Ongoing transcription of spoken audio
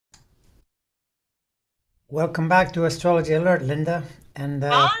Welcome back to Astrology Alert, Linda. And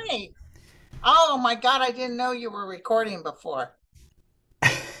Hi. Oh my God, I didn't know you were recording before.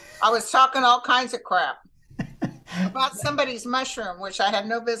 I was talking all kinds of crap about somebody's mushroom, which I had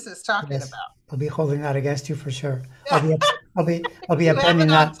no business talking yes, about. I'll be holding that against you for sure. I'll be You have it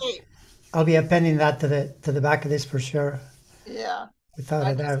appending on that. tape. I'll be appending that to the back of this for sure, Yeah. without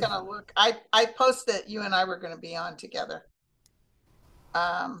I a just doubt. gotta look. I posted that you and I were gonna be on together.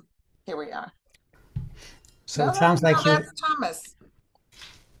 Um, Here we are. So No, it sounds like you. that's Thomas.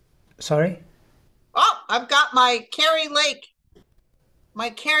 Sorry. Oh, I've got my Carrie Lake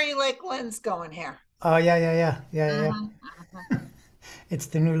lens going here. Oh yeah, yeah, yeah, yeah, yeah, yeah. hmm It's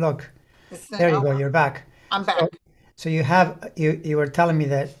the new look. There you Oh, go. You're back. I'm So, back. so you were telling me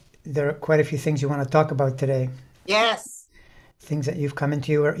that there are quite a few things you want to talk about today. Yes. Things that you've come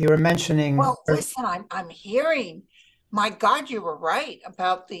into. You were mentioning Well, listen, I'm hearing, my God, you were right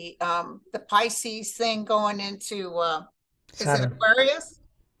about the Pisces thing going into is it Saturn. Aquarius?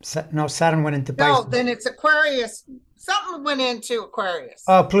 No, Saturn went into No, Pisces. then it's Aquarius. Something went into Aquarius.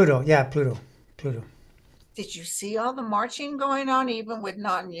 Oh, Pluto. Yeah, Pluto. Pluto. Did you see all the marching going on, even with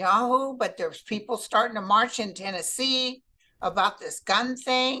Netanyahu? But there's people starting to march in Tennessee about this gun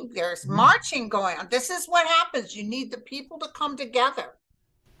thing. There's Yeah. marching going on. This is what happens. You need the people to come together.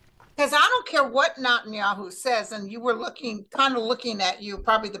 Because I don't care what Netanyahu says, and you were kind of looking at you,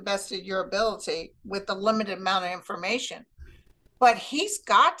 probably the best of your ability with the limited amount of information. But he's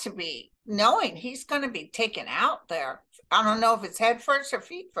got to be knowing he's going to be taken out there. I don't know if it's head first or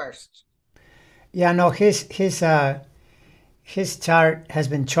feet first. Yeah, no, his chart has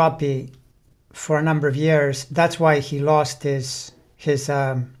been choppy for a number of years. That's why he lost his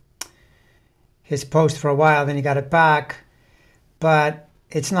post for a while. Then he got it back, but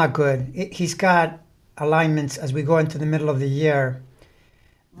it's not good. He's got alignments as we go into the middle of the year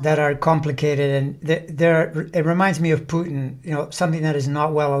that Mhm. are complicated, and there it reminds me of Putin. Something that is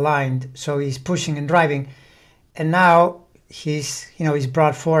not well aligned. So he's pushing and driving, and now he's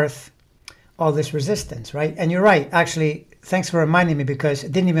brought forth all this resistance, right? And you're right, actually. Thanks for reminding me because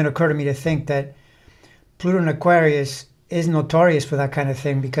it didn't even occur to me to think that Pluto in Aquarius is notorious for that kind of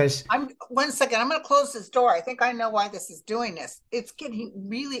thing. Because I'm 1 second. I'm going to close this door. I think I know why this is doing this. It's getting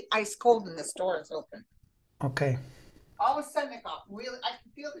really ice cold, and this door is open. okay, All of a sudden, it got really. I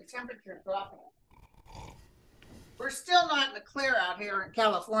can feel the temperature dropping. We're still not in the clear out here in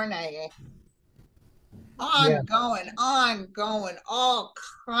California. yeah, Ongoing, all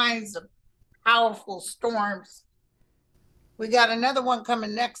kinds of powerful storms. We got another one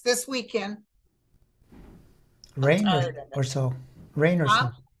coming next this weekend. I'm rain or tired of it. or so, rain or Huh?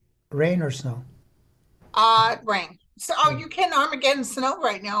 snow, rain or snow. Rain. So, Yeah, you can Armageddon snow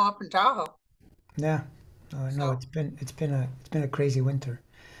right now up in Tahoe. yeah. No, So, it's been a crazy winter.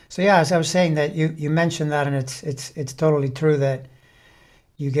 So yeah, as I was saying that you mentioned that, and it's totally true that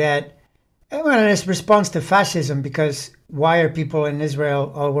you get. Well, it's response to fascism because why are people in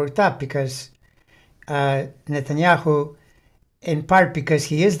Israel all worked up? Because Netanyahu, in part because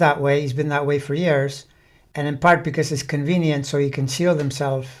he is that way, he's been that way for years, and in part because it's convenient, so he can shield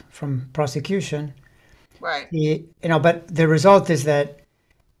himself from prosecution. right. But the result is that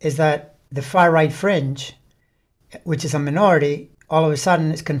the far right fringe, which is a minority, all of a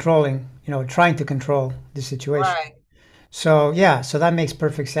sudden is controlling, trying to control the situation. Right. So yeah, so that makes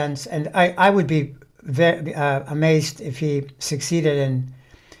perfect sense, and I would be very amazed if he succeeded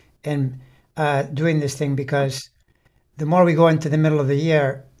in doing this thing because the more we go into the middle of the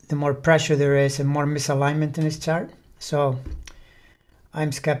year, the more pressure there is and more misalignment in his chart. So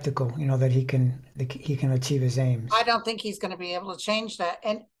I'm skeptical, that he can achieve his aims. I don't think he's going to be able to change that.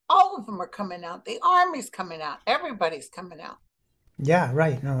 And all of them are coming out. The army's coming out. Everybody's coming out. Yeah,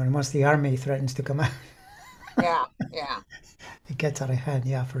 right. No, and once the army threatens to come out, Yeah. Yeah. it gets out of hand.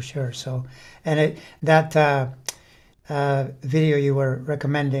 Yeah, for sure. So, and that video you were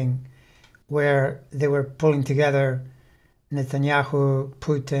recommending, where they were pulling together Netanyahu,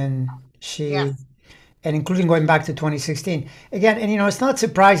 Putin, Xi, Yes. and including going back to 2016 again. And it's not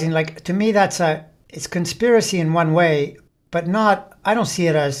surprising. Like to me, it's conspiracy in one way, but not. I don't see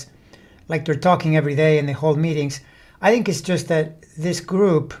it as like they're talking every day and they hold meetings. I think it's just that this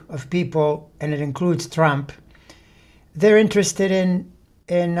group of people, and it includes Trump, they're interested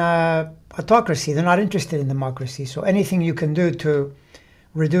in autocracy. They're not interested in democracy. So anything you can do to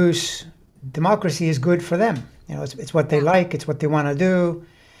reduce democracy is good for them. It's what they Yeah. like. It's what they want to do.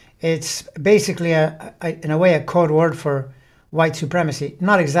 It's basically in a way, a code word for white supremacy.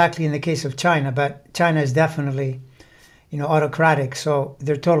 Not exactly in the case of China, but China is definitely, autocratic. So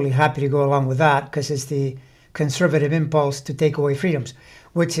they're totally happy to go along with that because it's the conservative impulse to take away freedoms,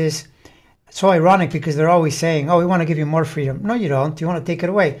 which is so ironic because they're always saying, "Oh, we want to give you more freedom." No, you don't. You want to take it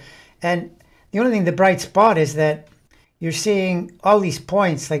away. And the only thing, the bright spot is that you're seeing all these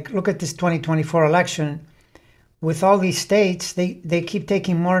points. Like, look at this 2024 election. With all these states, they keep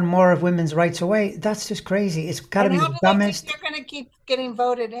taking more and more of women's rights away. That's just crazy. It's got to And be how the do they think dumbest. they're going to keep getting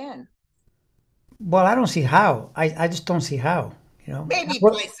voted in? Well, I don't see how. I just don't see how. You know. Maybe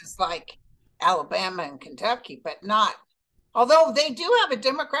places like Alabama and Kentucky, but not. Although they do have a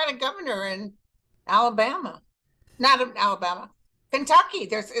Democratic governor in Alabama, not in Alabama, Kentucky.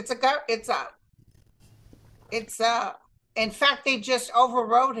 In fact, they just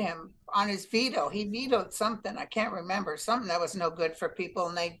overrode him on his veto. He vetoed something, I can't remember, something that was no good for people,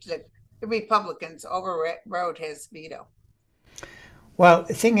 and the Republicans overrode his veto. Well,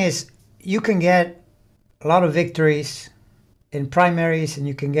 the thing is, you can get a lot of victories in primaries, and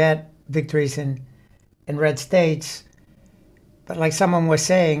you can get victories in red states. But like someone was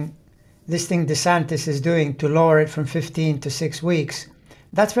saying, this thing DeSantis is doing to lower it from 15 to 6 weeks,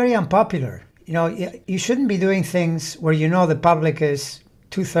 that's very unpopular. You know, you shouldn't be doing things where you know the public is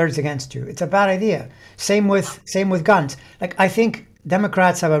 2/3 against you. It's a bad idea. Same with guns. Like, I think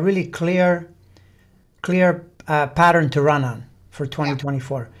Democrats have a really clear pattern to run on for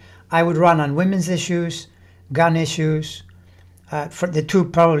 2024. I would run on women's issues, gun issues, for the two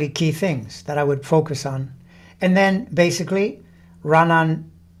probably key things that I would focus on, and then basically run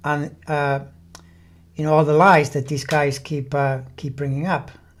on all the lies that these guys keep bringing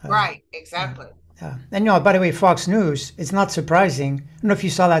up. Right, exactly. And by the way, Fox News, it's not surprising. I don't know if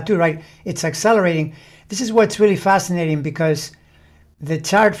you saw that too, right? It's accelerating. This is what's really fascinating, because the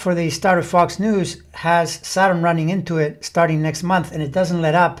chart for the start of Fox News has Saturn running into it starting next month, and it doesn't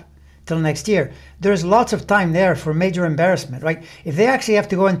let up till next year. There's lots of time there for major embarrassment, right? If they actually have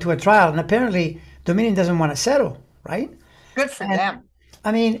to go into a trial, and apparently Dominion doesn't want to settle, right? Good for them.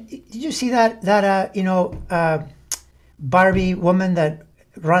 I mean, did you see that Barbie woman that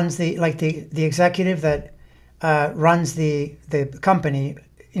runs the executive that runs the company,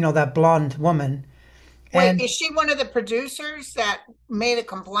 that blonde woman? Wait, is she one of the producers that made a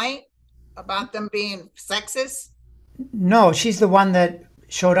complaint about them being sexist? No, she's the one that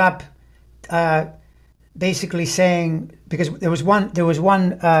showed up, basically saying, because there was one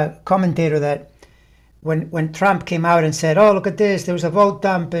commentator that when Trump came out and said, "Oh, look at this, there was a vote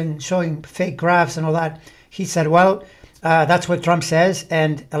dump," and showing fake graphs and all that, he said, "Well, that's what Trump says,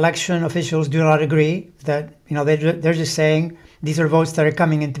 and election officials do not agree. That they're just saying these are votes that are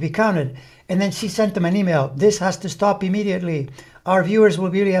coming in to be counted." And then she sent them an email: "This has to stop immediately. Our viewers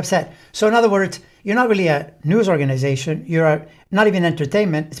will be really upset." So in other words, you're not really a news organization. You're not even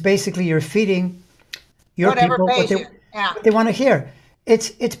entertainment. It's basically you're feeding your Whatever people what they want to hear.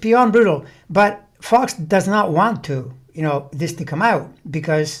 It's beyond brutal. But Fox does not want this to come out,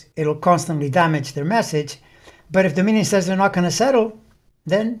 because it'll constantly damage their message. But if Dominion says they're not going to settle,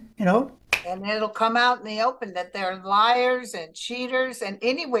 then and it'll come out in the open that they're liars and cheaters. And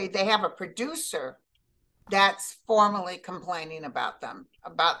anyway, they have a producer that's formally complaining about them,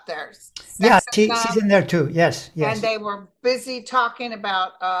 about their sex. Yeah, she's in there too. Yes. And they were busy talking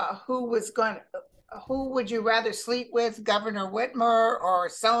about who would you rather sleep with, Governor Whitmer or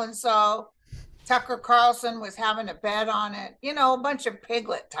so-and-so. Tucker Carlson was having a bet on it. A bunch of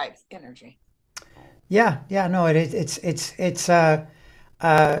piglet type energy. Yeah, no, it's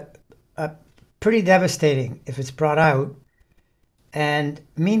pretty devastating if it's brought out. And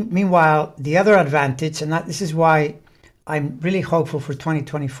meanwhile, the other advantage, and this is why I'm really hopeful for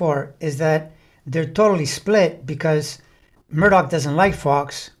 2024, is that they're totally split, because Murdoch doesn't like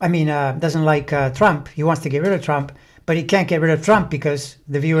Fox. Doesn't like Trump. He wants to get rid of Trump, but he can't get rid of Trump because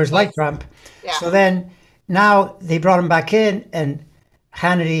the viewers like Trump. Yeah. So then now they brought him back in, and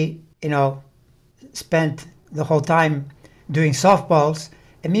Hannity, spent the whole time doing softballs.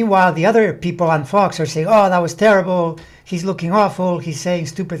 And meanwhile, the other people on Fox are saying, "Oh, that was terrible. He's looking awful. He's saying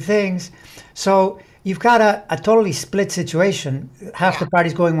stupid things." So you've got a totally split situation. Half the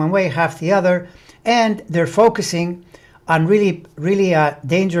party's going one way, half the other. And they're focusing on really, really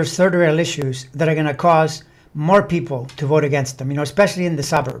dangerous third rail issues that are going to cause more people to vote against them, especially in the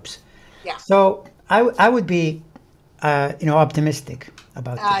suburbs. Yeah. So I would be, optimistic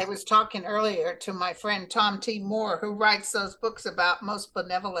about that. I was talking earlier to my friend Tom T. Moore, who writes those books about most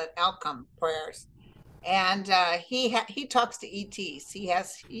benevolent outcome prayers, and he talks to ETs. He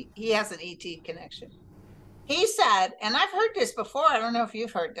has an ET connection. He said, and I've heard this before, I don't know if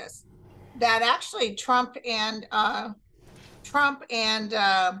you've heard this, that actually Trump and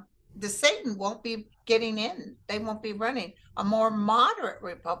the Satan won't be getting in. They won't be running. A more moderate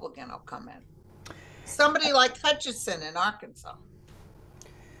Republican will come in. Somebody like Hutchinson in Arkansas.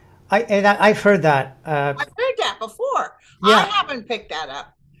 I've heard that. I've heard that before. I Yeah. haven't picked that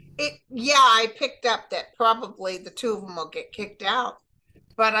up. Yeah, I picked up that probably the two of them will get kicked out,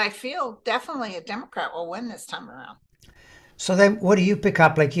 but I feel definitely a Democrat will win this time around. So then, what do you pick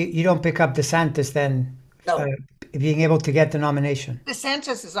up? Like you don't pick up DeSantis then, uh, No, being able to get the nomination.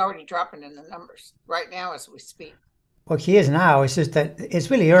 DeSantis is already dropping in the numbers right now as we speak. Well, he is now. It's just that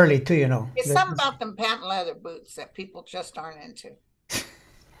it's really early too, you know. It's something about them patent leather boots that people just aren't into.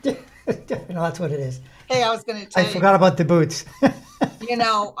 You know, that's what it is. Hey, I was going to I tell you, forgot about the boots.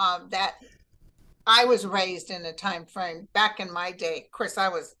 that I was raised in a time frame back in my day. Of course, I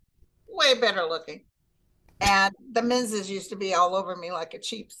was way better looking. And the menses used to be all over me like a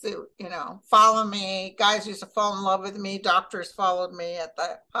cheap suit, follow me. Guys used to fall in love with me. Doctors followed me at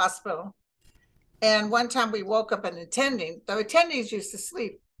the hospital. And one time we woke up the attendees used to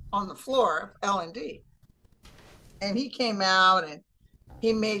sleep on the floor of L&D. And he came out and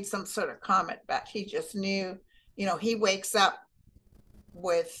he made some sort of comment back. He just knew, he wakes up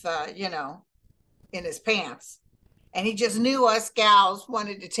with, in his pants. And he just knew us gals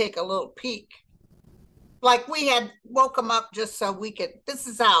wanted to take a little peek. Like we had woke him up just so we could, this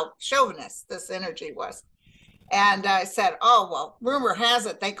is how chauvinist this energy was. And I said, oh, well, rumor has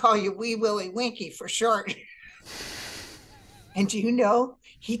it they call you Wee Willie Winky for short. And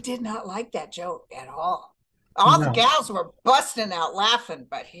he did not like that joke at all. All the gals were busting out laughing,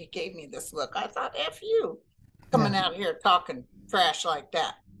 but he gave me this look. I thought, F you, coming out here talking trash like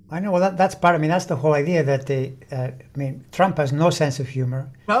that. I know. Well, that's part. I mean, that's the whole idea that Trump has no sense of humor.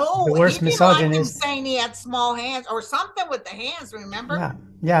 No, the worst misogynist. Like him saying he had small hands or something with the hands. Remember?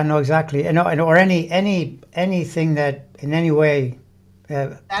 Yeah. No, exactly. Or anything that in any way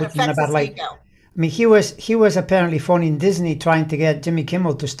that affects his ego. I mean, he was apparently phoning Disney trying to get Jimmy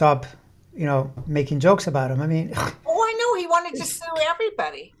Kimmel to stop, making jokes about him. I mean, I know he wanted to sue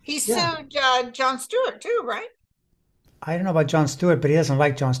everybody. He sued Jon Stewart too, right? I don't know about Jon Stewart, but he doesn't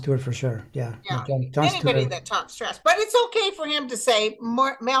like Jon Stewart for sure. Yeah. Jon anybody that talks trash. But it's okay for him to say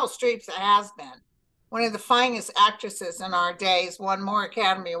Meryl Streep's a has-been. One of the finest actresses in our days, won more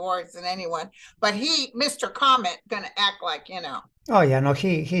Academy Awards than anyone. But Mr. Comment, going to act like, Oh, yeah. No,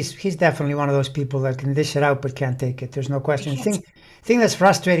 he's definitely one of those people that can dish it out but can't take it. There's no question. Thing that's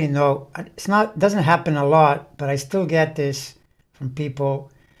frustrating, though, doesn't happen a lot, but I still get this from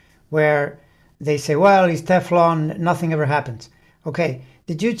people where they say, well, he's Teflon, nothing ever happens. Okay,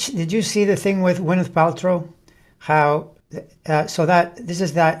 did you see the thing with Gwyneth Paltrow? How, this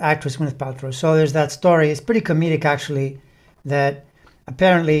is that actress Gwyneth Paltrow. So there's that story, it's pretty comedic actually, that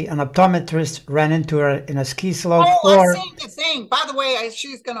apparently an optometrist ran into her in a ski slope. I've seen the thing. By the way,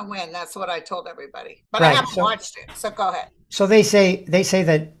 she's going to win. That's what I told everybody. But right, I haven't watched it, so go ahead. So they say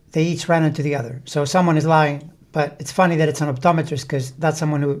that they each ran into the other. So someone is lying. But it's funny that it's an optometrist because that's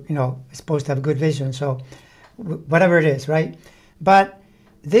someone who, is supposed to have good vision. So whatever it is, right? But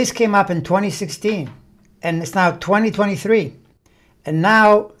this came up in 2016 and it's now 2023. And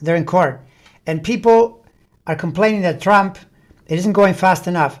now they're in court. And people are complaining that Trump, it isn't going fast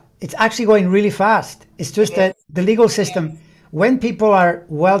enough. It's actually going really fast. It's just that the legal system, when people are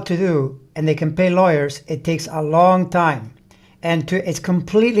well-to-do and they can pay lawyers, it takes a long time. And it's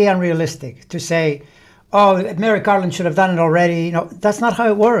completely unrealistic to say, oh, Merrick Garland should have done it already. That's not how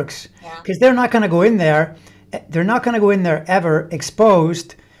it works. Because they're not going to go in there. They're not going to go in there ever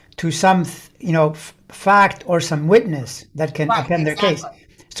exposed to some, fact or some witness that can append their case.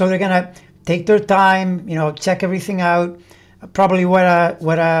 So they're going to take their time, check everything out. Probably what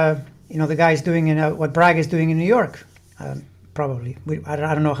the guy's doing what Bragg is doing in New York. Probably. I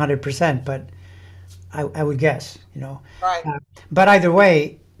don't know 100%, but I would guess, Right. But either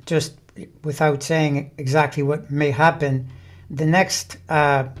way, just without saying exactly what may happen, the next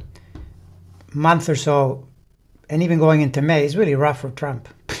month or so, and even going into May, is really rough for Trump.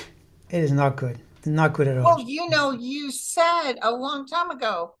 It is not good. Not good at all. Well, you said a long time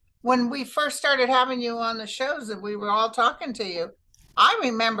ago when we first started having you on the shows and we were all talking to you, I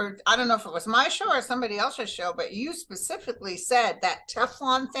remember, I don't know if it was my show or somebody else's show, but you specifically said that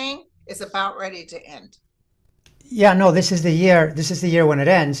Teflon thing is about ready to end. Yeah, no, this is the year when it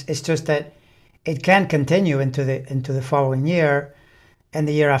ends. It's just that it can continue into the following year and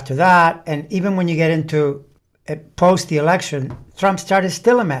the year after that. And even when you get into post the election, Trump's chart is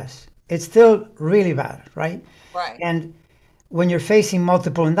still a mess. It's still really bad, right? Right. And when you're facing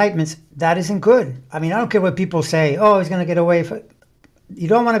multiple indictments, that isn't good. I mean, I don't care what people say, oh, he's going to get away. You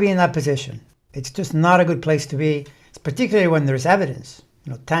don't want to be in that position. It's just not a good place to be, particularly when there's evidence,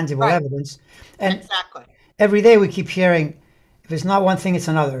 tangible evidence. And exactly. Every day we keep hearing, if it's not one thing, it's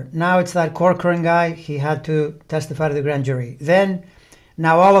another. Now it's that Corcoran guy. He had to testify to the grand jury. Then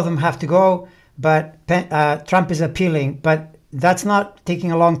Now all of them have to go, but Trump is appealing. But that's not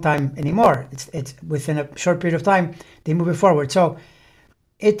taking a long time anymore. It's within a short period of time they move it forward. So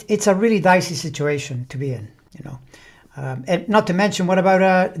it's a really dicey situation to be in, you know. And not to mention, what about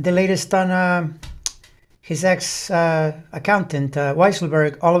the latest on his ex-accountant,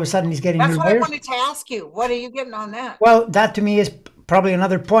 Weisselberg? All of a sudden he's getting That's new what I lawyers. wanted to ask you. What are you getting on that? Well, that to me is probably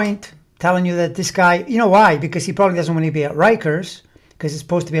another point telling you that this guy, you know why? Because he probably doesn't want to be at Rikers, because it's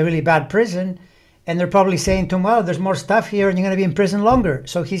supposed to be a really bad prison. And they're probably saying to him, well, there's more stuff here and you're going to be in prison longer.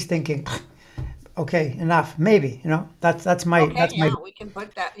 So he's thinking, okay, enough, maybe, you know, that's my, Okay, that's yeah, my, we can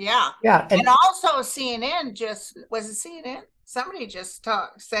put that. Yeah. yeah. And also CNN was it CNN? Somebody just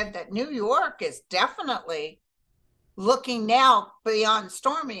said that New York is definitely looking now beyond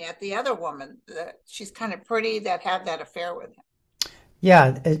Stormy at the other woman. She's kind of pretty that had that affair with him.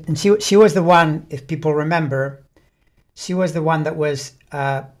 Yeah, and she was the one, if people remember, she was the one that was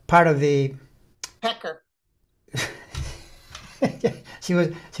part of the Pecker. she was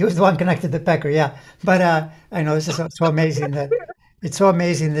the one connected to Pecker, yeah. But I know this is so amazing that it's so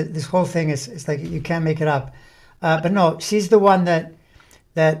amazing that this whole thing is like you can't make it up. But no, she's the one that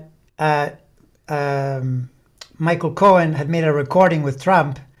Michael Cohen had made a recording with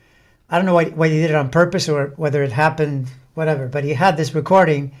Trump. I don't know why he did it on purpose or whether it happened, whatever. But he had this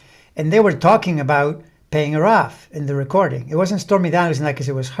recording, and they were talking about paying her off in the recording. It wasn't Stormy Daniels in that case;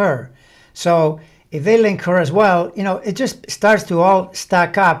 it was her. So if they link her as well, you know, it just starts to all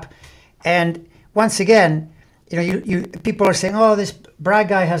stack up. And once again, you know, you people are saying, oh, this Bragg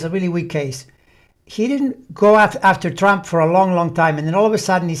guy has a really weak case. He didn't go after Trump for a long, long time, and then all of a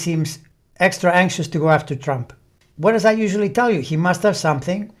sudden he seems extra anxious to go after Trump. What does that usually tell you? He must have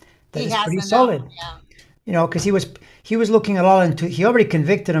something that is pretty solid. Yeah. You know, because he was looking a lot into. He already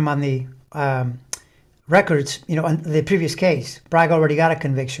convicted him on the records. You know, on the previous case, Bragg already got a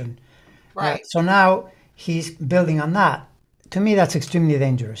conviction. Right. So now he's building on that. To me, that's extremely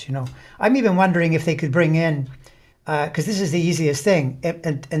dangerous. You know, I'm even wondering if they could bring in, because this is the easiest thing,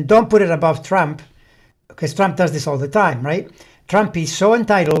 and don't put it above Trump, because Trump does this all the time, right? Trump is so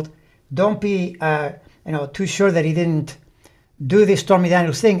entitled. Don't be, you know, too sure that he didn't do this Stormy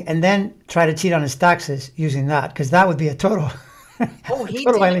Daniels thing and then try to cheat on his taxes using that, because that would be a total. Oh, he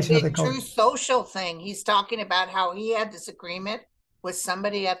total did violation of a the code. true social thing. He's talking about how he had this agreement with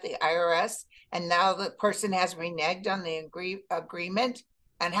somebody at the IRS, and now the person has reneged on the agreement,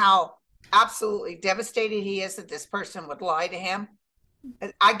 and how absolutely devastated he is that this person would lie to him.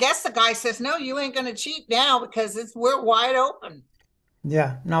 I guess the guy says, no, you ain't going to cheat now because we're wide open.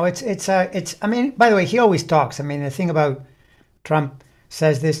 Yeah, no, it's I mean, by the way, he always talks. I mean, the thing about Trump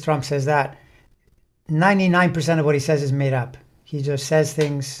says this, Trump says that. 99% of what he says is made up. He just says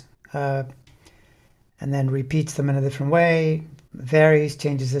things and then repeats them in a different way, varies,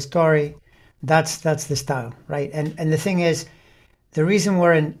 changes the story. That's the style, right? And the thing is, the reason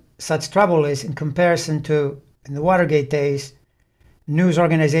we're in such trouble is in comparison to in the Watergate days, news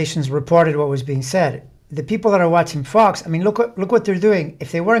organizations reported what was being said. The people that are watching Fox, I mean, look what they're doing.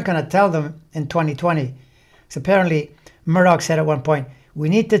 If they weren't going to tell them in 2020, so apparently Murdoch said at one point, we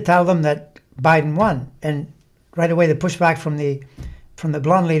need to tell them that Biden won. And right away the pushback from the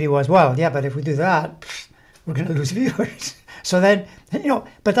blonde lady was, well, yeah, but if we do that, we're going to lose viewers. So then, you know,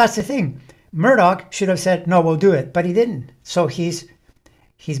 but that's the thing. Murdoch should have said, no, we'll do it, but he didn't. So he's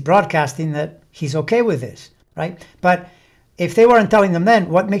broadcasting that he's okay with this, right? But if they weren't telling them then,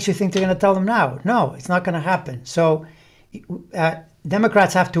 what makes you think they're going to tell them now? No, it's not going to happen. So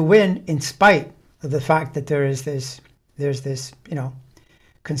Democrats have to win in spite of the fact that there's this, you know,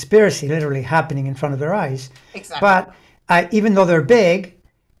 conspiracy literally happening in front of their eyes. Exactly. But even though they're big,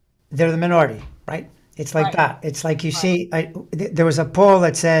 they're the minority, right? It's like Right. that. It's like you see, there was a poll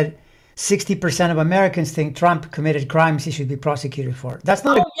that said 60% of Americans think Trump committed crimes he should be prosecuted for. That's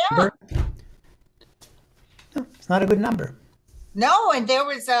not a good number. No, it's not a good number. No, and there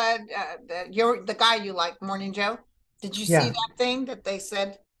was the guy you like, Morning Joe. Did you see Yeah. that thing that they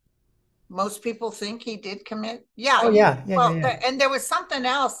said most people think he did commit? Yeah. Oh, yeah. Well, Yeah. and there was something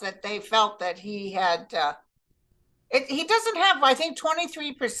else that they felt that he had. He doesn't have. I think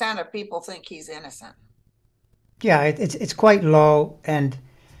 23% of people think he's innocent. Yeah, it's quite low, and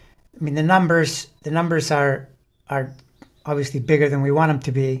I mean the numbers are obviously bigger than we want them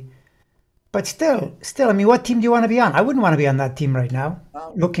to be, but still, I mean, what team do you want to be on? I wouldn't want to be on that team right now.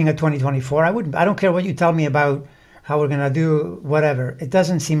 Well, Looking at 2024, I wouldn't. I don't care what you tell me about how we're gonna do whatever. It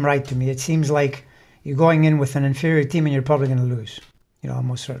doesn't seem right to me. It seems like you're going in with an inferior team and you're probably gonna lose. You know,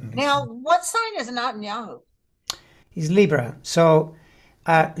 almost certainly. now, what sign is Netanyahu? He's Libra, so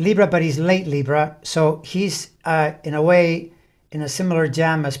Libra, but he's late Libra, so he's in a way in a similar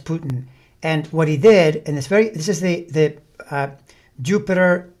jam as Putin. And what he did, and this is the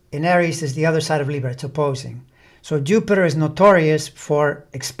Jupiter in Aries is the other side of Libra. It's opposing. So Jupiter is notorious for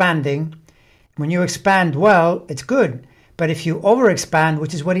expanding. When you expand well, it's good. But if you overexpand,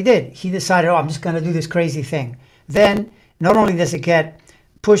 which is what he did, he decided, oh, I'm just going to do this crazy thing. Then not only does it get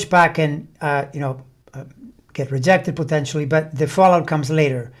pushed back and get rejected potentially, but the fallout comes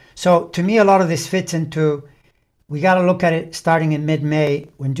later. So to me, a lot of this fits into, we got to look at it starting in mid-May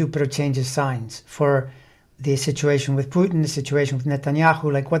when Jupiter changes signs for the situation with Putin, the situation with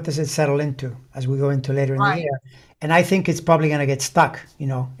Netanyahu. Like, what does it settle into as we go into later in the year? And I think it's probably going to get stuck,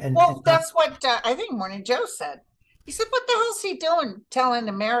 And that's what I think Morning Joe said. He said, "What the hell is he doing? Telling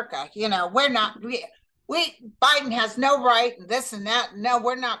America, we're not. Biden has no right, and this and that. No,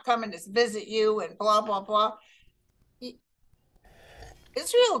 we're not coming to visit you, and blah blah blah."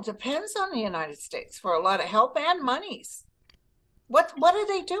 Israel depends on the United States for a lot of help and monies. What are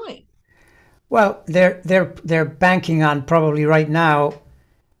they doing? Well, they're banking on probably right now.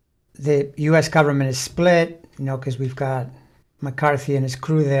 The U.S. government is split, because we've got McCarthy and his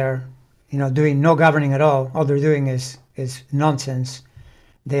crew there, doing no governing at all. All they're doing is nonsense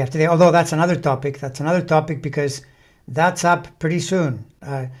day after day. Although that's another topic. That's another topic because that's up pretty soon.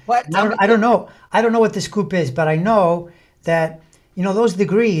 What? I don't know. I don't know what the scoop is, but I know that those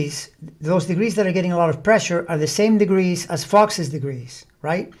degrees that are getting a lot of pressure are the same degrees as Fox's degrees,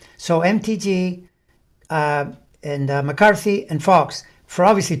 right? So MTG and McCarthy and Fox, for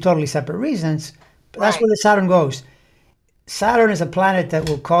obviously totally separate reasons, but that's where the Saturn goes. Saturn is a planet that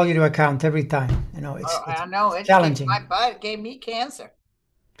will call you to account every time. It's I know. It challenging. My butt. It gave me cancer.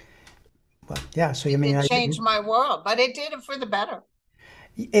 Well, yeah. So it changed my world, but it did it for the better.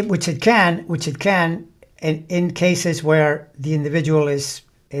 Which it can. In cases where the individual is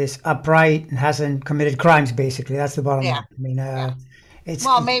upright and hasn't committed crimes, basically. That's the bottom line. I mean,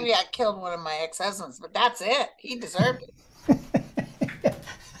 maybe I killed one of my ex-husbands, but that's it. He deserved it.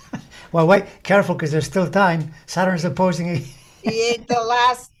 Well, wait, careful, because there's still time. Saturn's opposing. He ate the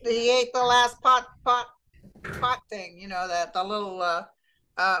last pot thing. The little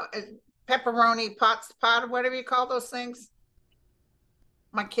pepperoni pot, whatever you call those things.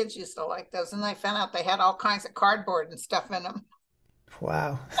 My kids used to like those, and I found out they had all kinds of cardboard and stuff in them.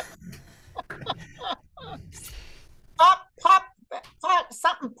 Wow. pot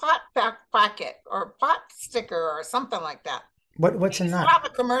packet or pot sticker or something like that. What's in that? Have a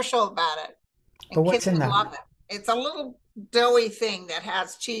commercial about it. But what's in that? Love it. It's a little doughy thing that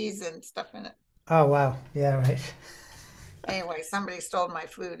has cheese and stuff in it. Oh wow! Yeah, right. Anyway, somebody stole my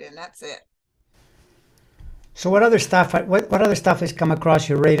food, and that's it. So what other stuff? What other stuff has come across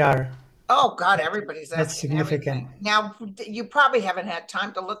your radar? Oh God, everybody's that's significant. Everything. Now you probably haven't had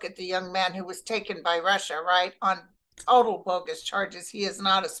time to look at the young man who was taken by Russia, right? On total bogus charges. He is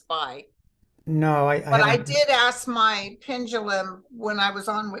not a spy. No, I did ask my pendulum when I was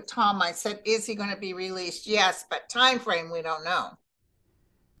on with Tom. I said, "Is he going to be released?" Yes, but time frame we don't know.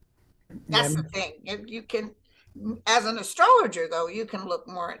 That's the thing. You can, as an astrologer, though, you can look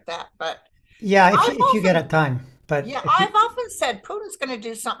more at that, but. Yeah, if you get a time. But yeah, I've often said Putin's going to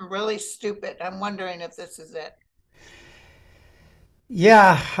do something really stupid. I'm wondering if this is it.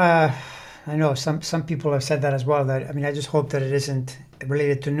 Yeah, I know some people have said that as well. I just hope that it isn't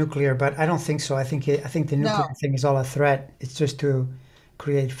related to nuclear, but I don't think so. I think the nuclear thing is all a threat. It's just to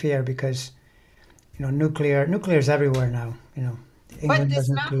create fear because nuclear is everywhere now. But this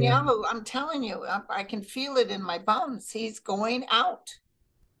Netanyahu, I'm telling you, I can feel it in my bones. He's going out.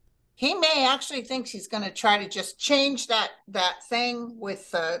 He may actually think he's going to try to just change that thing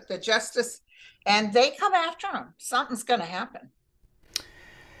with the justice, and they come after him. Something's going to happen.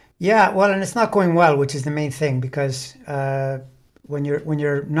 Yeah, well, and it's not going well, which is the main thing, because when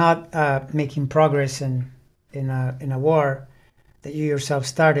you're not making progress in a war that you yourself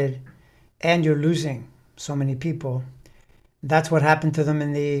started, and you're losing so many people, that's what happened to them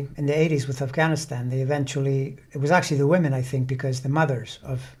in the 80s with Afghanistan. It was actually the women, I think, because the mothers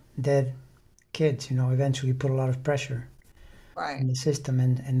of dead kids, eventually put a lot of pressure in the system,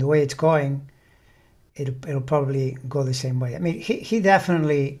 and the way it's going, it'll probably go the same way. I mean, he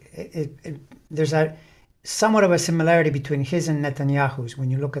definitely there's a somewhat of a similarity between his and Netanyahu's when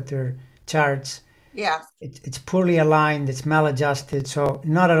you look at their charts. Yeah, it's poorly aligned, it's maladjusted, so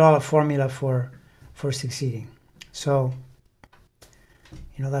not at all a formula for succeeding. So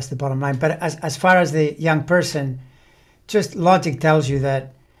that's the bottom line. But as far as the young person, just logic tells you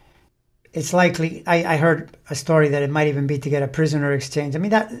that it's likely. I heard a story that it might even be to get a prisoner exchange. I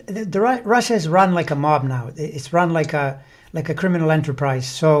mean, Russia is run like a mob now. It's run like a criminal enterprise.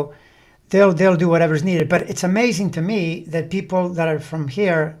 So they'll do whatever's needed. But it's amazing to me that people that are from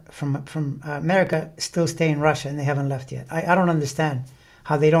here, from America, still stay in Russia and they haven't left yet. I don't understand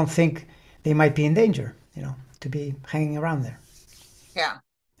how they don't think they might be in danger, to be hanging around there. Yeah.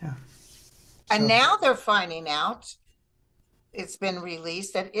 Yeah. And So- now they're finding out, it's been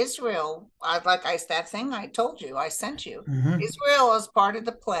released that Israel, that thing I told you, I sent you, Israel is part of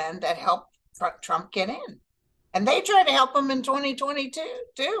the plan that helped Trump get in. And they tried to help him in 2022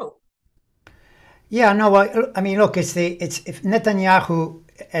 too. Yeah, no, well, I mean, look, if Netanyahu,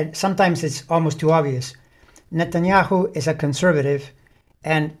 and sometimes it's almost too obvious. Netanyahu is a conservative,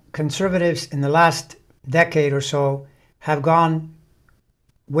 and conservatives in the last decade or so have gone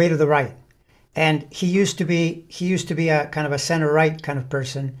way to the right. And he used to be a kind of a center right kind of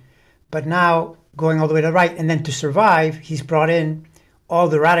person, but now going all the way to the right. And then to survive, he's brought in all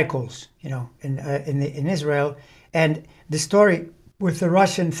the radicals, in Israel. And the story with the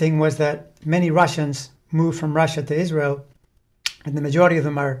Russian thing was that many Russians moved from Russia to Israel, and the majority of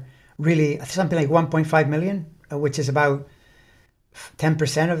them are really something like 1.5 million, which is about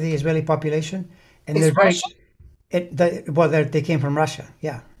 10% of the Israeli population. And Is Russian? They came from Russia,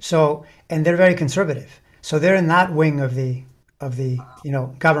 yeah. So, and they're very conservative. So they're in that wing of the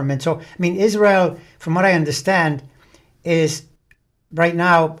government. So, I mean, Israel, from what I understand, is right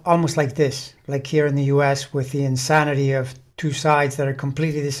now almost like this, like here in the U.S. with the insanity of two sides that are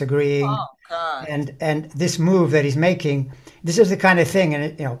completely disagreeing. Oh God! And this move that he's making, this is the kind of thing,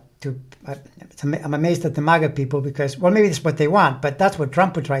 and I'm amazed at the MAGA people because, well, maybe this is what they want, but that's what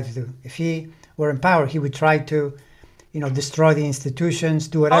Trump would try to do. If he were in power, he would try to, destroy the institutions,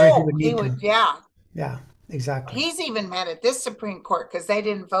 do whatever he would need to. Yeah. Yeah, exactly. He's even mad at this Supreme Court because they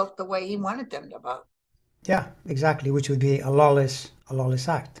didn't vote the way he wanted them to vote. Yeah, exactly, which would be a lawless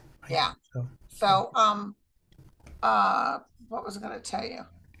act. Right? Yeah. So, what was I going to tell you?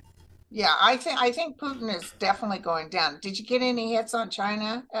 Yeah, I think Putin is definitely going down. Did you get any hits on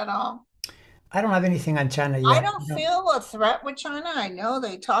China at all? I don't have anything on China yet. I don't feel a threat with China. I know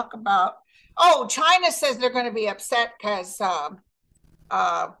they talk about. Oh, China says they're going to be upset because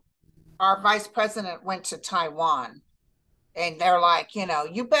our vice president went to Taiwan, and they're like,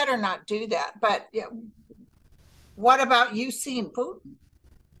 you better not do that. But what about you seeing Putin?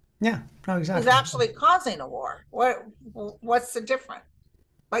 Yeah, no, exactly. He's actually causing a war. What's the difference?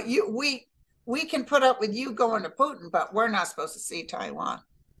 But we can put up with you going to Putin, but we're not supposed to see Taiwan.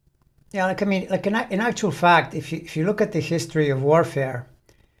 Yeah, in actual fact, if you look at the history of warfare,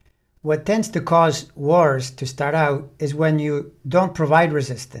 what tends to cause wars to start out is when you don't provide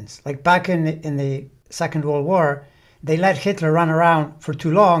resistance. Like back in the Second World War, they let Hitler run around for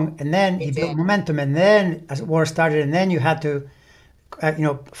too long, and then he built momentum, and then as war started, and then you had to,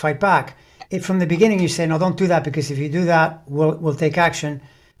 fight back. From the beginning, you say, no, don't do that, because if you do that, we'll take action.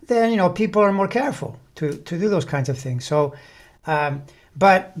 Then, people are more careful to do those kinds of things. So,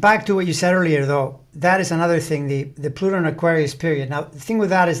 but back to what you said earlier, though, that is another thing, the Pluto Aquarius period. Now, the thing with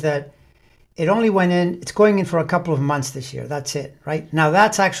that is that it's going in for a couple of months this year. That's it, right? Now,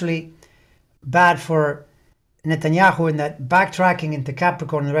 that's actually bad for Netanyahu in that backtracking into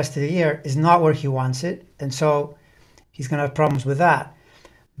Capricorn the rest of the year is not where he wants it. And so he's going to have problems with that.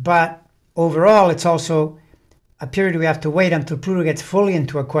 But overall, it's also a period we have to wait until Pluto gets fully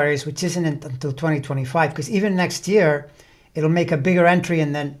into Aquarius, which isn't until 2025, because even next year, it'll make a bigger entry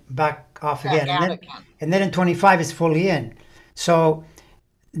and then back off again. And then in 25, it's fully in. So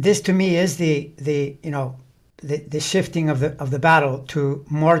this to me is the shifting of the battle to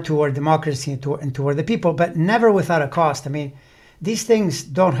more toward democracy and toward the people, but never without a cost. I mean, these things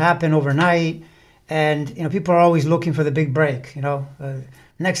don't happen overnight, and people are always looking for the big break.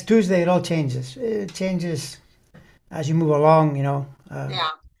 Next Tuesday it all changes. It changes as you move along.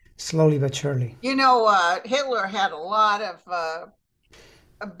 Slowly but surely. Hitler had a lot of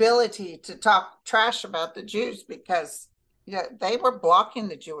ability to talk trash about the Jews because they were blocking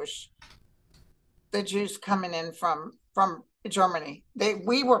the Jews coming in from Germany.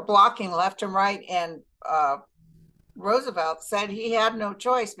 We were blocking left and right, and Roosevelt said he had no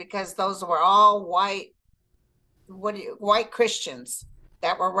choice because those were all white Christians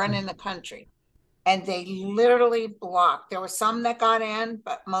that were running the country. And they literally blocked. There were some that got in,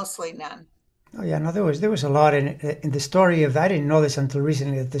 but mostly none. Oh yeah, no, there was a lot in the story of. I didn't know this until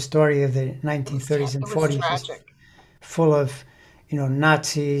recently. That the story of the 1930s and 40s is full of,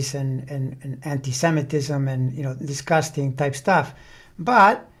 Nazis and anti-Semitism and disgusting type stuff.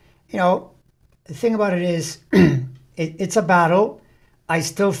 But the thing about it is, it's a battle. I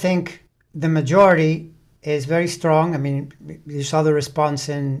still think the majority is very strong. I mean, you saw the response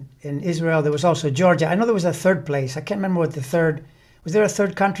in Israel. There was also Georgia. I know there was a third place. I can't remember Was there a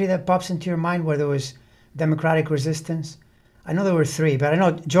third country that pops into your mind where there was democratic resistance? I know there were three, but I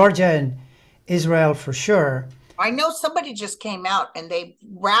know Georgia and Israel for sure. I know somebody just came out and they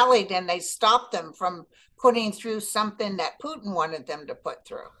rallied and they stopped them from putting through something that Putin wanted them to put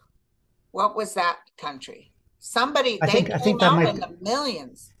through. What was that country? Somebody, they I came think out in the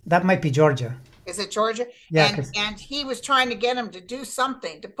millions. that might be Georgia. Is it Georgia? Yeah, And he was trying to get him to do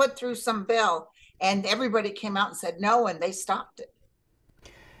something, to put through some bill, and everybody came out and said no, and they stopped it.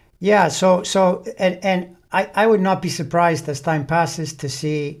 yeah. And I would not be surprised as time passes to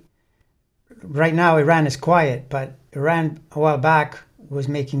see. Right now, Iran is quiet, but Iran a while back was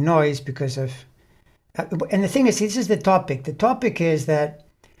making noise because of. And the thing is, this is the topic. The topic is that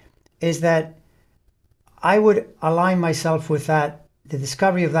I would align myself with that, the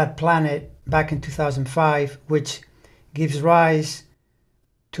discovery of that planet back in 2005, which gives rise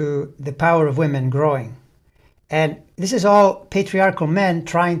to the power of women growing. And this is all patriarchal men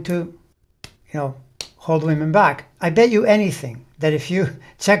trying to, hold women back. I bet you anything that if you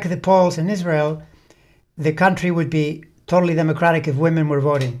check the polls in Israel, the country would be totally democratic if women were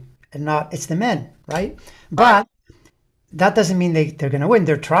voting and not, it's the men, right? But that doesn't mean they're going to win.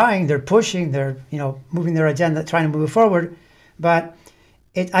 They're trying, they're pushing, they're, moving their agenda, trying to move it forward. But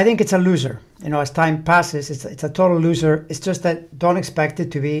I think it's a loser. As time passes, it's a total loser. It's just that don't expect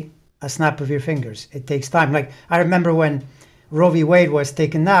it to be a snap of your fingers. It takes time. Like I remember when Roe v. Wade was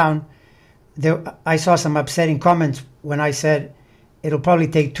taken down, I saw some upsetting comments when I said it'll probably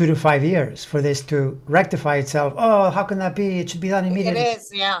take 2 to 5 years for this to rectify itself. Oh, how can that be? It should be done immediately. It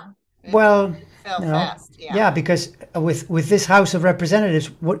is, yeah. Well, fell fast, yeah. Yeah, because with this House of Representatives,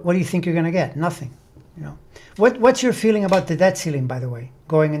 what do you think you're going to get? Nothing. What's your feeling about the debt ceiling, by the way,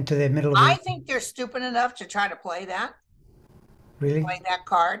 going into the middle of the I think they're stupid enough to try to play that. Really? Play that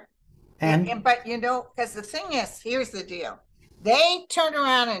card. And but because the thing is, here's the deal. They turn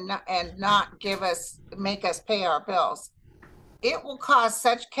around and not make us pay our bills. It will cause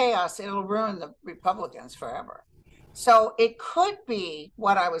such chaos, it'll ruin the Republicans forever. So it could be,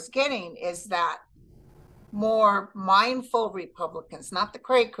 what I was getting is that more mindful Republicans, not the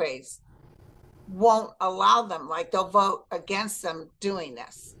cray-crays, won't allow them, like they'll vote against them doing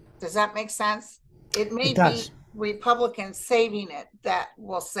this. Does that make sense? It may be Republicans saving it that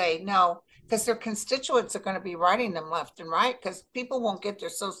will say no, because their constituents are going to be writing them left and right because people won't get their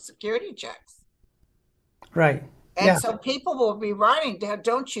Social Security checks. Right. And so people will be writing,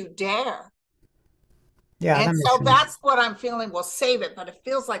 don't you dare. Yeah. And so that's what I'm feeling will save it, but it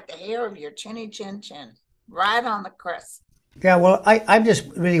feels like the hair of your chinny chin chin, right on the crest. Yeah, well, I'm just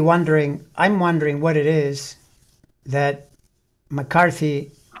really wondering, what it is that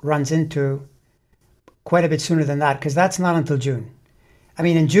McCarthy runs into quite a bit sooner than that, because that's not until June. I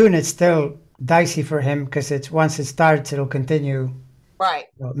mean, in June, it's still dicey for him because once it starts, it'll continue. Right.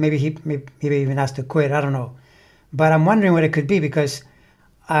 Well, maybe he even has to quit. I don't know. But I'm wondering what it could be because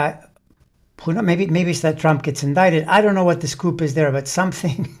maybe it's that Trump gets indicted. I don't know what the scoop is there, but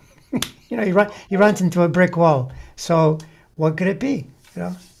something, he runs into a brick wall. So what could it be?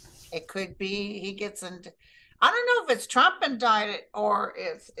 It could be he gets into, I don't know if it's Trump indicted or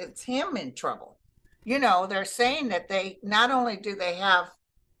if it's him in trouble. They're saying that they not only do they have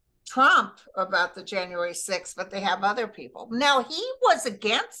Trump about the January 6th, but they have other people. Now, he was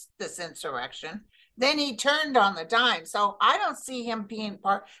against this insurrection. Then he turned on the dime. So I don't see him being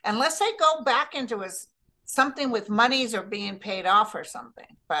part, unless they go back into something with monies or being paid off or something.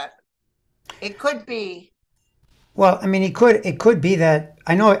 But it could be. Well, I mean, it could be that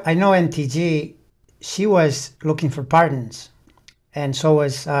I know MTG. She was looking for pardons, and so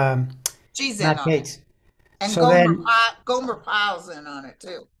was Matt Gaetz. And so Gomer Pyle's in on it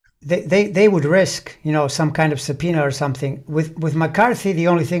too. They would risk, some kind of subpoena or something. With McCarthy, the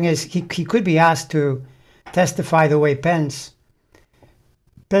only thing is he could be asked to testify the way Pence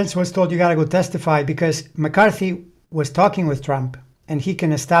was told you got to go testify because McCarthy was talking with Trump and he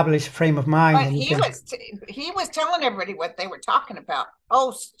can establish frame of mind. But he was telling everybody what they were talking about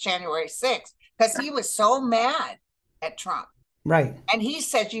post January 6th because he was so mad at Trump. Right. And he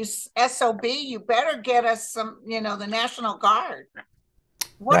said, you SOB, you better get us some, the National Guard.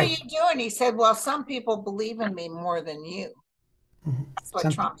 What are you doing? He said, well, some people believe in me more than you. Mm-hmm. That's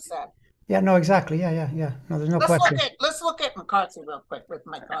what Trump said. Yeah, no, exactly. Yeah. No, there's no question. Let's look at McCarthy real quick with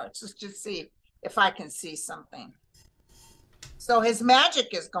my cards. Let's just see if I can see something. So his magic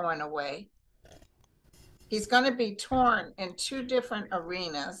is going away. He's going to be torn in 2 different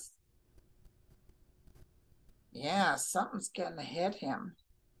arenas. Yeah, something's going to hit him.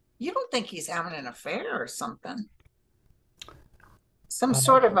 You don't think he's having an affair or something? Some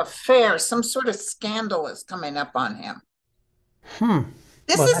sort of affair, some sort of scandal is coming up on him.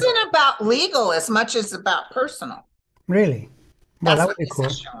 This Well, isn't about legal as much as about personal. really? Well, That's that what would be this cool.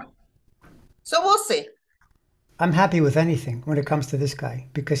 is showing. So we'll see. I'm happy with anything when it comes to this guy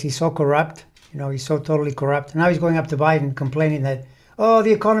because he's so corrupt. You know, he's so totally corrupt. Now he's going up to Biden complaining that, oh,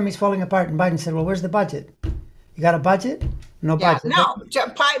 the economy's falling apart. And Biden said, well, where's the budget? You got a budget? No Yeah, budget. no,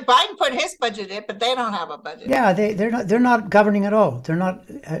 Biden put his budget in, but they don't have a budget. Yeah, they're not governing at all. They're not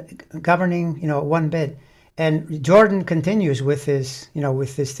governing, one bit. And Jordan continues with this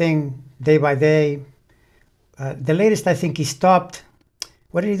thing day by day. The latest, I think, he stopped.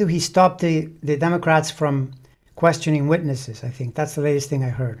 What did he do? He stopped the Democrats from questioning witnesses. I think that's the latest thing I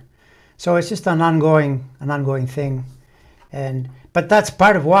heard. So it's just an ongoing thing, but that's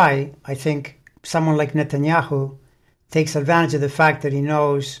part of why I think someone like Netanyahu takes advantage of the fact that he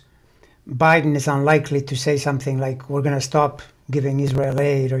knows Biden is unlikely to say something like we're going to stop giving Israel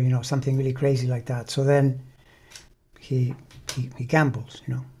aid or something really crazy like that. So then he gambles,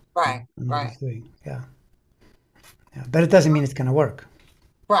 Right, on what right, he's doing. Yeah. But it doesn't mean it's going to work.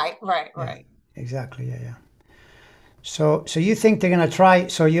 right. Yeah, exactly. Yeah. So you think they're going to try?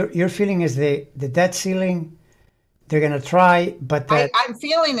 So your feeling is the debt ceiling, they're going to try, but that I'm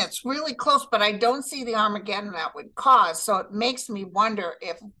feeling it's really close, but I don't see the Armageddon that would cause. So it makes me wonder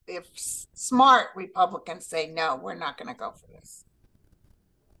if smart Republicans say no, we're not going to go for this.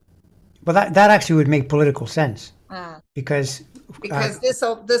 well that actually would make political sense because this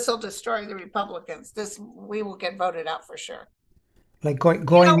will destroy the Republicans. We will get voted out for sure. like going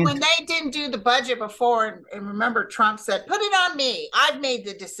when they didn't do the budget before, and remember Trump said, put it on me, I've made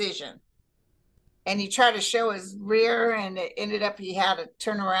the decision. And he tried to show his rear, and it ended up he had to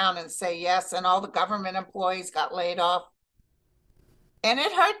turn around and say yes, and all the government employees got laid off. And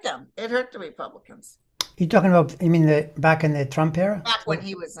it hurt them. It hurt the Republicans. You're talking about, you mean back in the Trump era? Back when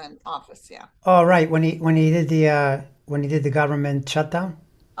he was in office, yeah. Oh, right, when he did the government shutdown?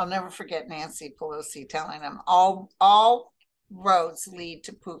 I'll never forget Nancy Pelosi telling him all roads lead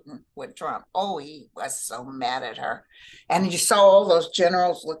to Putin with Trump. Oh, he was so mad at her. And you saw all those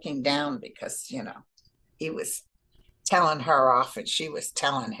generals looking down because, he was telling her off and she was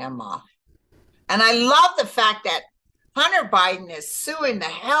telling him off. And I love the fact that Hunter Biden is suing the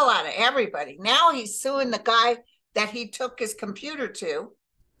hell out of everybody. Now he's suing the guy that he took his computer to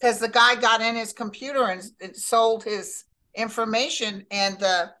because the guy got in his computer and sold his information and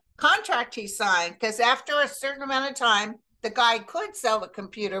the contract he signed, because after a certain amount of time, the guy could sell the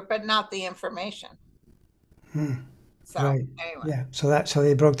computer, but not the information. So Right. anyway, Yeah. So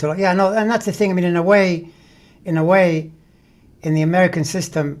they broke the law. Yeah. No, and that's the thing. I mean, in a way, in the American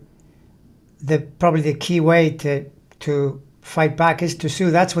system, probably the key way to fight back is to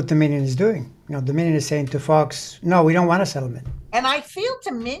sue. That's what Dominion is doing. Dominion is saying to Fox, no, we don't want a settlement. and I feel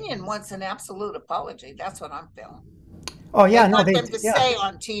Dominion wants an absolute apology. That's what I'm feeling. Oh yeah, They no, want them to say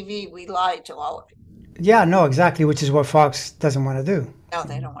on TV, we lied to all of you. yeah, no, exactly, which is what Fox doesn't want to do. No,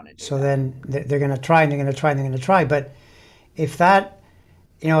 they don't want to do So that. then they're going to try and they're going to try and they're going to try. But if that,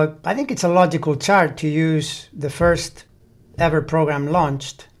 I think it's a logical chart to use the first ever program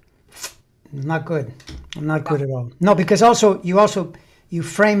launched. Not good. Not good at all. No, because you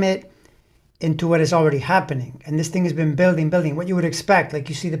frame it into what is already happening, and this thing has been building. What you would expect, like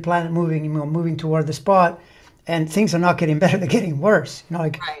you see the planet moving toward the spot, and things are not getting better; they're getting worse.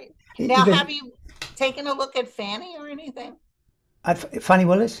 Right. Now, have you taken a look at Fannie or anything? Fannie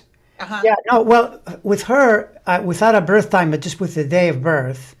Willis? Uh-huh. Yeah, no, well, with her, without a birth time, but just with the day of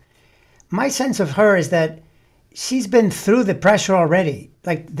birth, my sense of her is that she's been through the pressure already.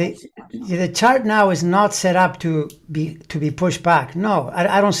 Like the chart now is not set up to be pushed back. No,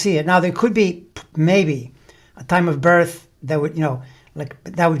 I don't see it. Now there could be maybe a time of birth that would,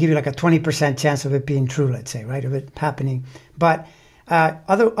 that would give you like a 20% chance of it being true, let's say, right, of it happening. But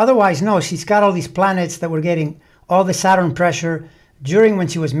otherwise, no, she's got all these planets that were getting all the Saturn pressure during when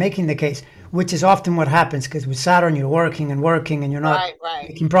she was making the case, which is often what happens, because with Saturn you're working and you're not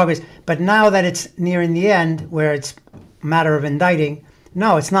making progress. But now that it's nearing the end, where it's a matter of indicting,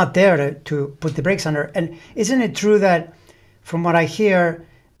 no, it's not there to put the brakes on her. And isn't it true that, from what I hear,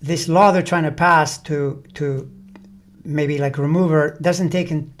 this law they're trying to pass to maybe like remove her doesn't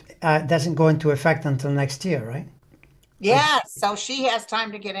go into effect until next year, right? Yeah, so she has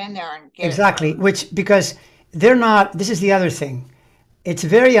time to get in there and get exactly. Because they're not. This is the other thing. It's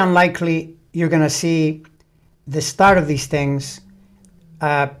very unlikely you're going to see the start of these things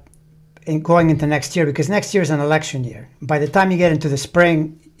going into next year, because next year is an election year. By the time you get into the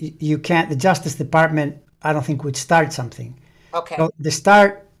spring, you can't. The Justice Department, I don't think, would start something. Okay. So the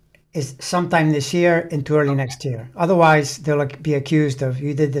start is sometime this year into early next year. Otherwise, they'll be accused of,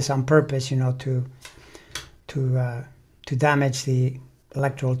 you did this on purpose, to to damage the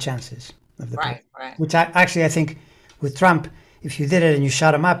electoral chances of the Right, president. right. Which I think with Trump, if you did it and you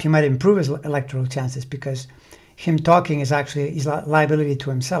shut him up, you might improve his electoral chances, because him talking is actually he's a liability to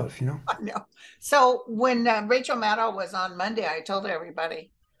himself, you know. I know. So when Rachel Maddow was on Monday, I told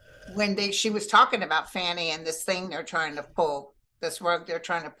everybody when she was talking about Fanny and this thing they're trying to pull, this rug they're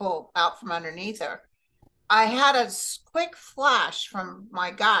trying to pull out from underneath her, I had a quick flash from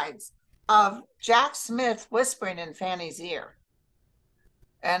my guides of Jack Smith whispering in Fanny's ear.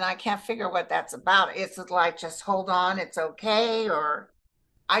 And I can't figure what that's about. Is it like, just hold on, it's okay? Or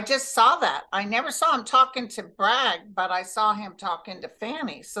I just saw that. I never saw him talking to Bragg, but I saw him talking to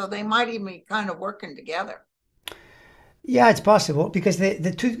Fanny. So they might even be kind of working together. Yeah, it's possible, because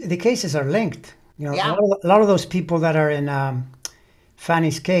the cases are linked. You know, Yeah. a lot of those people that are in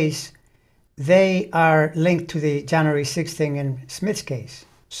Fanny's case, they are linked to the January 6th thing in Smith's case.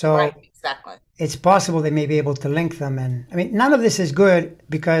 So Right, exactly. it's possible they may be able to link them. And I mean, none of this is good,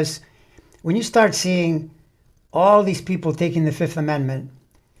 because when you start seeing all these people taking the Fifth Amendment,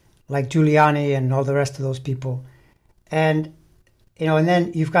 like Giuliani and all the rest of those people, and and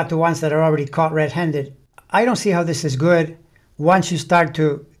then you've got the ones that are already caught red-handed. I don't see how this is good once you start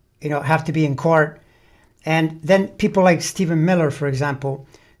to have to be in court. And then people like Stephen Miller, for example,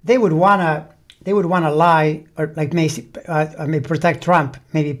 they would wanna lie, or like maybe protect Trump,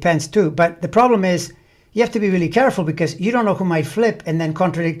 maybe Pence too. But the problem is you have to be really careful, because you don't know who might flip and then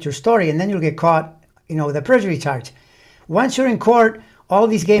contradict your story, and then you'll get caught, with a perjury charge. Once you're in court, all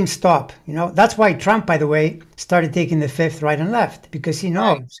these games stop. That's why Trump, by the way, started taking the Fifth right and left, because he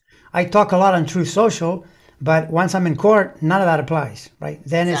knows I talk a lot on Truth Social, but once I'm in court, none of that applies, right?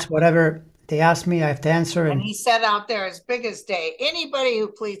 Then it's whatever they ask me, I have to answer. And he said out there as big as day, anybody who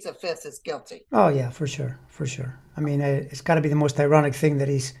pleads the Fifth is guilty. Oh yeah, for sure, for sure. I mean, it's got to be the most ironic thing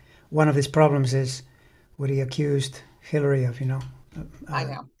that one of his problems is what he accused Hillary of, I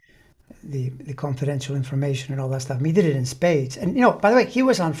know. The confidential information and all that stuff. I mean, he did it in spades. And, by the way, he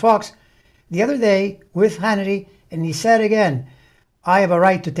was on Fox the other day with Hannity, and he said again, I have a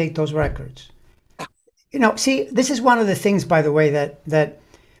right to take those records. See, this is one of the things, by the way, that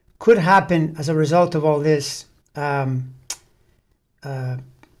could happen as a result of all this,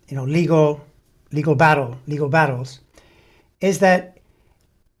 legal battles, is that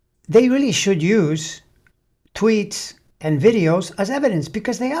they really should use tweets and videos as evidence,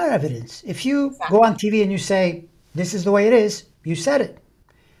 because they are evidence. If you go on TV and you say, this is the way it is, you said it.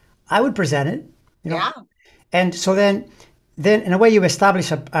 I would present it. Yeah. And so then in a way you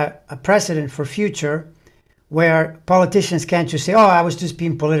establish a precedent for future, where politicians can't just say, oh, I was just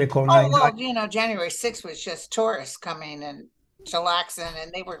being political. Oh, well, January 6th was just tourists coming and chillaxing,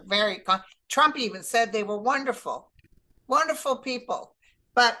 and they were Trump even said they were wonderful, wonderful people.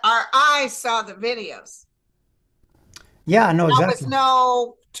 But our eyes saw the videos. Yeah, no, exactly. There was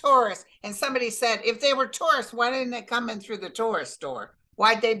no tourists. And somebody said, if they were tourists, why didn't they come in through the tourist door?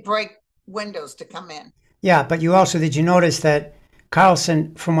 Why'd they break windows to come in? Yeah, but did you notice that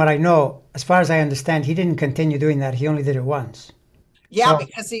Carlson, from what I know, as far as I understand, he didn't continue doing that. He only did it once. Yeah,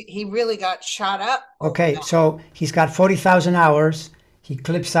 because he really got shot up. Okay, so he's got 40,000 hours. He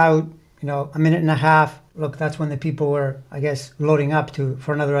clips out, a minute and a half. Look, that's when the people were, I guess, loading up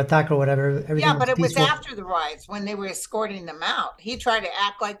for another attack or whatever. Everything but it was after the riots, when they were escorting them out. He tried to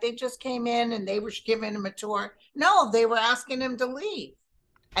act like they just came in and they were giving him a tour. No, they were asking him to leave.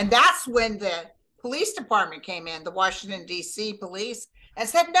 And that's when the police department came in, the Washington, D.C. police, and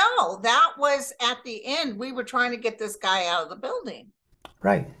said, no, that was at the end. We were trying to get this guy out of the building.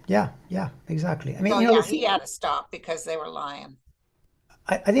 Right. Yeah, exactly. I mean, he had to stop because they were lying.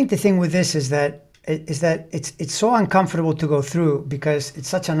 I think the thing with this is that it's so uncomfortable to go through, because it's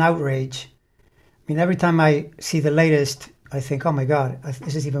such an outrage. I mean, every time I see the latest, I think, oh my God,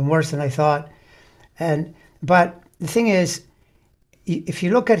 this is even worse than I thought. But the thing is, if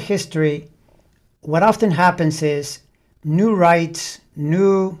you look at history, what often happens is new rights,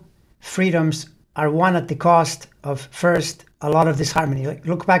 new freedoms are won at the cost of, first, a lot of disharmony. Like,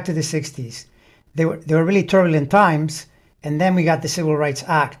 look back to the 60s. They were really turbulent times, and then we got the Civil Rights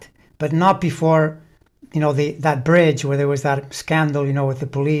Act, but not before, that bridge where there was that scandal, with the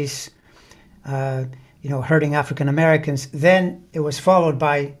police, hurting African Americans. Then it was followed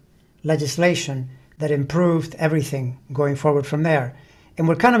by legislation that improved everything going forward from there. And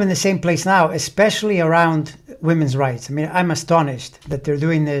we're kind of in the same place now, especially around women's rights. I mean, I'm astonished that they're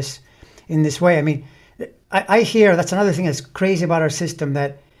doing this in this way. I mean, I hear, that's another thing that's crazy about our system,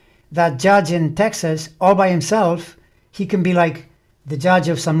 that judge in Texas, all by himself, he can be like the judge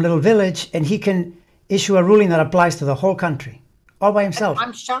of some little village, and he can issue a ruling that applies to the whole country, all by himself.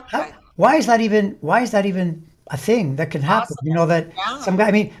 I'm shocked by that. Why is that even a thing that can happen. You Possible. know that Yeah. some guy.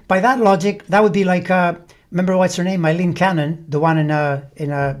 I mean, by that logic, that would be like remember what's her name, Eileen Cannon, the one in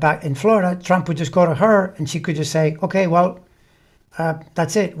back in Florida. Trump would just go to her, and she could just say, "Okay, well,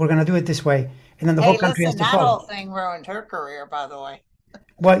 that's it. We're going to do it this way," and then the whole Hey, country has listen, to that follow. whole thing ruined her career, by the way.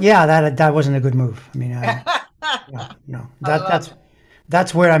 Well, yeah, that wasn't a good move. I mean, yeah, I no, love it.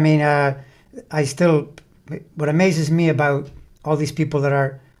 that's where I mean, I still what amazes me about all these people that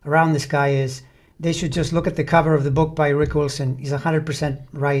are around this guy is they should just look at the cover of the book by Rick Wilson. He's 100%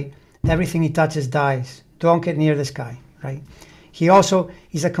 right. Everything he touches dies. Don't get near this guy, right?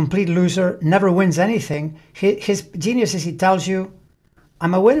 He's a complete loser, never wins anything. His genius is he tells you,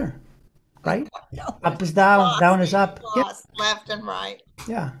 I'm a winner, right? No, Up is down, lost, down is he up. Yeah, lost left and right.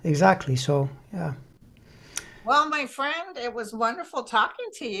 yeah, exactly. So, yeah. Well, my friend, it was wonderful talking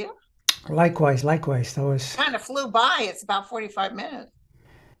to you. Likewise, likewise. That was, Kind of flew by. It's about 45 minutes.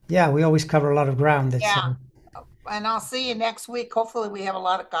 yeah, we always cover a lot of ground. That's, Yeah. And I'll see you next week. Hopefully, we have a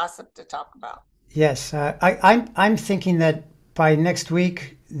lot of gossip to talk about. yes. I'm thinking that by next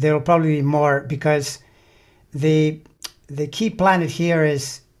week, there'll probably be more because the the key planet here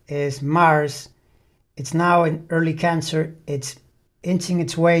is Mars. It's now in early Cancer. It's inching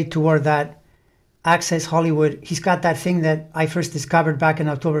its way toward that Access Hollywood. He's got that thing that I first discovered back in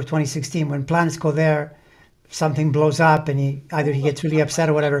October of 2016. When planets go there, something blows up, and he gets really upset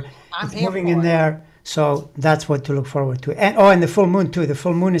or whatever. I'm It's here moving in for it. there, so that's what to look forward to. And the full moon too. The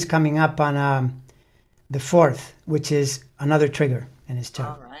full moon is coming up on the 4th, which is another trigger in his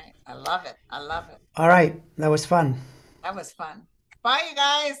chart. All right. I love it. I love it. All right, that was fun. That was fun. Bye, you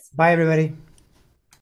guys. Bye, everybody.